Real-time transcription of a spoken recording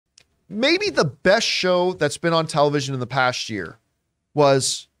maybe the best show that's been on television in the past year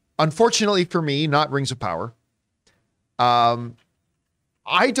was, unfortunately for me, not Rings of Power.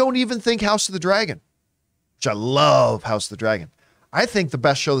 I don't even think House of the Dragon, which I love House of the Dragon. I think the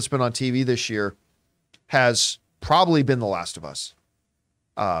best show that's been on TV this year has probably been The Last of Us.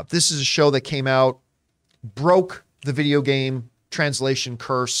 This is a show that came out, broke the video game translation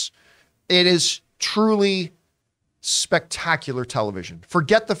curse. It is truly spectacular television.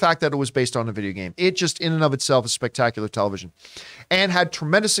 Forget the fact that it was based on a video game. It just in and of itself is spectacular television and had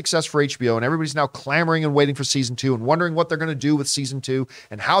tremendous success for HBO. And everybody's now clamoring and waiting for season 2 and wondering what they're going to do with season 2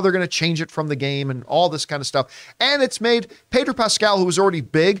 and how they're going to change it from the game and all this kind of stuff. And it's made Pedro Pascal, who was already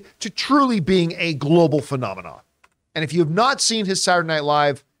big, to truly being a global phenomenon. And if you have not seen his Saturday Night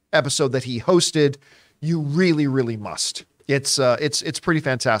Live episode that he hosted, you really, really must. It's pretty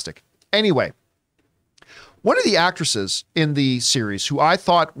fantastic. Anyway, one of the actresses in the series who I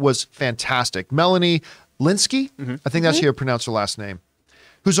thought was fantastic, Melanie Lynskey, I think that's how you pronounce her last name,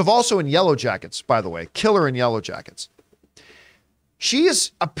 who's also in Yellow Jackets, by the way, killer in Yellow Jackets. She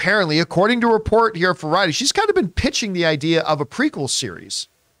is apparently, according to a report here at Variety, she's kind of been pitching the idea of a prequel series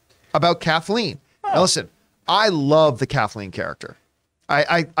about Kathleen. Oh. Now listen, I love the Kathleen character.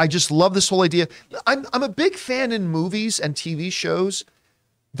 I just love this whole idea. I'm a big fan in movies and TV shows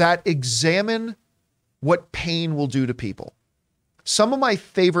that examine what pain will do to people. Some of my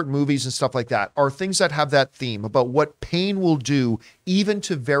favorite movies and stuff like that are things that have that theme about what pain will do even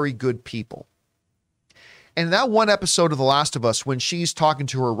to very good people. And that one episode of The Last of Us, when she's talking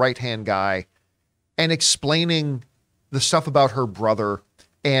to her right-hand guy and explaining the stuff about her brother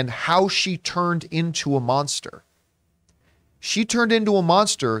and how she turned into a monster. She turned into a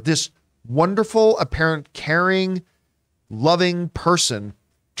monster, this wonderful, apparent, caring, loving person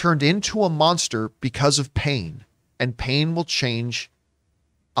turned into a monster because of pain, and pain will change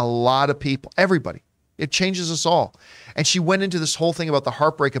a lot of people, everybody. It changes us all. And she went into this whole thing about the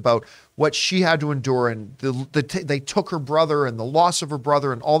heartbreak, about what she had to endure, and they took her brother and the loss of her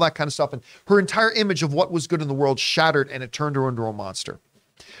brother and all that kind of stuff. And her entire image of what was good in the world shattered, and it turned her into a monster.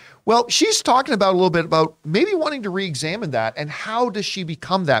 Well, she's talking about a little bit about maybe wanting to re-examine that and how does she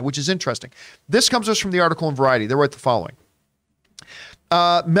become that, which is interesting. This comes to us from the article in Variety. They write the following.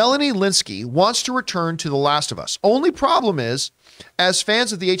 Melanie Lynskey wants to return to The Last of Us. Only problem is, as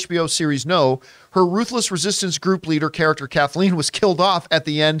fans of the HBO series know, her ruthless resistance group leader character Kathleen was killed off at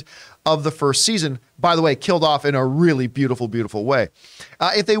the end of the first season. By the way, killed off in a really beautiful, beautiful way.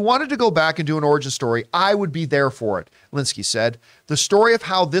 If they wanted to go back and do an origin story, I would be there for it, Lynskey said. The story of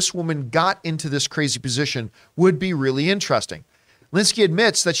how this woman got into this crazy position would be really interesting. Lynskey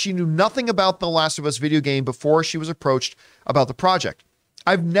admits that she knew nothing about the Last of Us video game before she was approached about the project.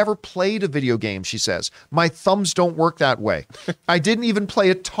 I've never played a video game, she says. My thumbs don't work that way. I didn't even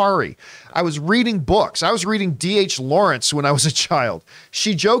play Atari. I was reading books. I was reading D.H. Lawrence when I was a child.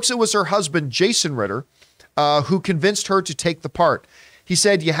 She jokes it was her husband, Jason Ritter, who convinced her to take the part. He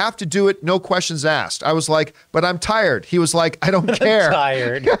said, you have to do it, no questions asked. I was like, but I'm tired. He was like, I don't care.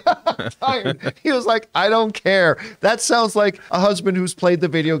 Tired. Tired. He was like, I don't care. That sounds like a husband who's played the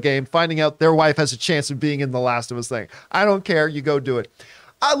video game, finding out their wife has a chance of being in The Last of Us thing. I don't care. You go do it.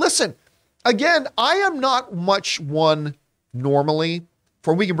 Listen, again, I am not much one normally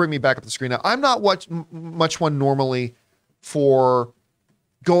for, we can bring me back up the screen now. I'm not much one normally for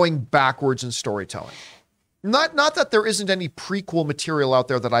going backwards in storytelling. Not that there isn't any prequel material out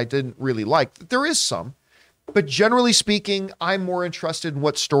there that I didn't really like. There is some. But generally speaking, I'm more interested in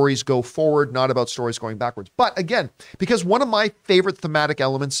what stories go forward, not about stories going backwards. But again, because one of my favorite thematic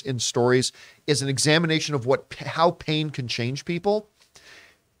elements in stories is an examination of how pain can change people,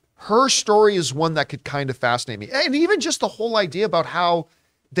 her story is one that could kind of fascinate me. And even just the whole idea about how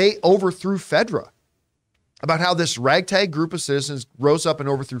they overthrew Fedra, about how this ragtag group of citizens rose up and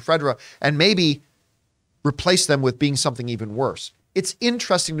overthrew Fedra and maybe replaced them with being something even worse. It's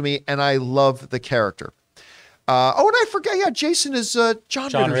interesting to me, and I love the character. And I forget, yeah, Jason is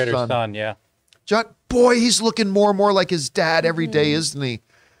John Ritter's son. Yeah. John, boy, he's looking more and more like his dad every day, isn't he?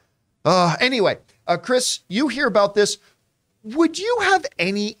 Anyway, Chris, you hear about this. Would you have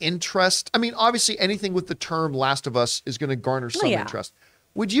any interest? I mean, obviously anything with the term Last of Us is going to garner some interest.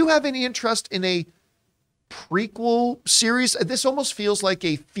 Would you have any interest in a prequel series? This almost feels like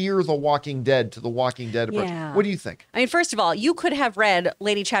a Fear the Walking Dead to the Walking Dead approach. Yeah. What do you think? I mean, first of all, you could have read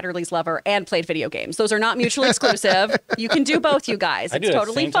Lady Chatterley's Lover and played video games. Those are not mutually exclusive. You can do both, you guys. It's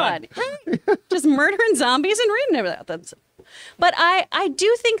totally fun. Just murdering zombies and reading about them. But I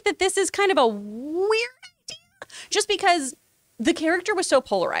do think that this is kind of a weird idea, just because the character was so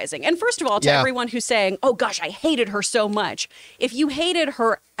polarizing. And first of all, to everyone who's saying, oh gosh, I hated her so much. If you hated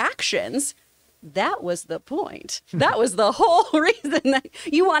her actions, that was the point. That was the whole reason that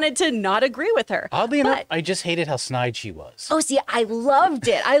you wanted to not agree with her. Oddly enough, I just hated how snide she was. Oh, see, I loved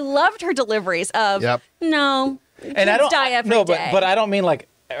it. I loved her deliveries of, no, and I don't die every day. But I don't mean like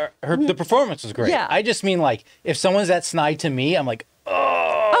the performance was great. Yeah. I just mean like if someone's that snide to me, I'm like,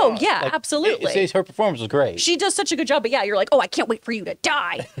 oh yeah, like, absolutely. Her performance was great. She does such a good job, but yeah, you're like, oh, I can't wait for you to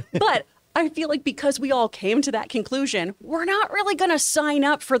die. But I feel like because we all came to that conclusion, we're not really going to sign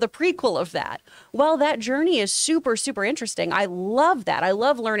up for the prequel of that. While that journey is super, super interesting, I love that. I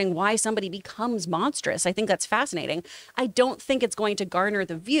love learning why somebody becomes monstrous. I think that's fascinating. I don't think it's going to garner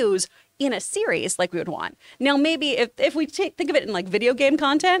the views in a series like we would want. Now, maybe if we think of it in like video game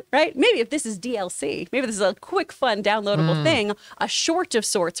content, right? Maybe if this is DLC, maybe this is a quick, fun, downloadable thing, a short of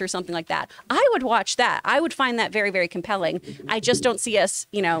sorts or something like that, I would watch that. I would find that very, very compelling. I just don't see us,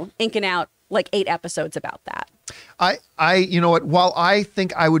 inking out like 8 episodes about that. You know what? While I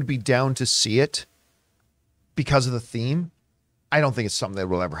think I would be down to see it because of the theme, I don't think it's something that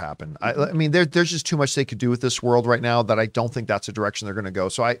will ever happen. I mean, there's just too much they could do with this world right now that I don't think that's a direction they're going to go.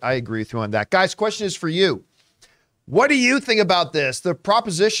 So I agree with you on that. Guys, question is for you. What do you think about this? The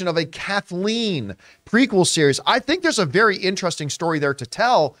proposition of a Kathleen prequel series. I think there's a very interesting story there to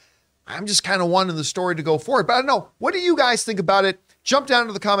tell. I'm just kind of wanting the story to go forward. But I don't know. What do you guys think about it? Jump down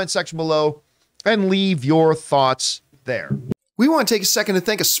to the comment section below and leave your thoughts there. We want to take a second to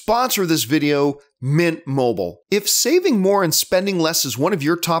thank a sponsor of this video, Mint Mobile. If saving more and spending less is one of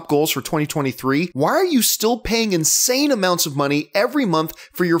your top goals for 2023, why are you still paying insane amounts of money every month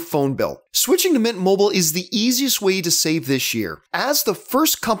for your phone bill? Switching to Mint Mobile is the easiest way to save this year. As the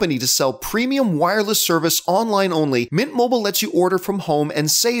first company to sell premium wireless service online only, Mint Mobile lets you order from home and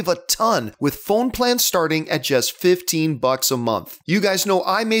save a ton with phone plans starting at just $15 a month. You guys know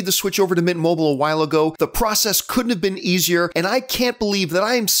I made the switch over to Mint Mobile a while ago. The process couldn't have been easier, and I can't believe that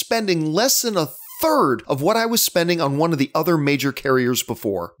I am spending less than a third of what I was spending on one of the other major carriers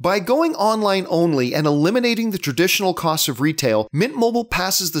before. By going online only and eliminating the traditional costs of retail, Mint Mobile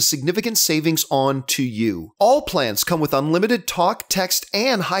passes the significant savings on to you. All plans come with unlimited talk, text,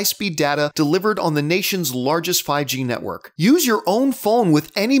 and high-speed data delivered on the nation's largest 5G network. Use your own phone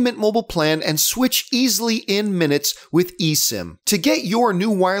with any Mint Mobile plan and switch easily in minutes with eSIM. To get your new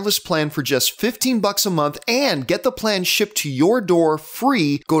wireless plan for just $15 a month and get the plan shipped to your door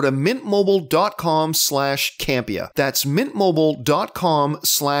free, go to mintmobile.com/Campea. That's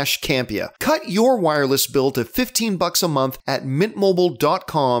mintmobile.com/Campea. Cut your wireless bill to $15 a month at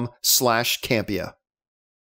mintmobile.com/Campea.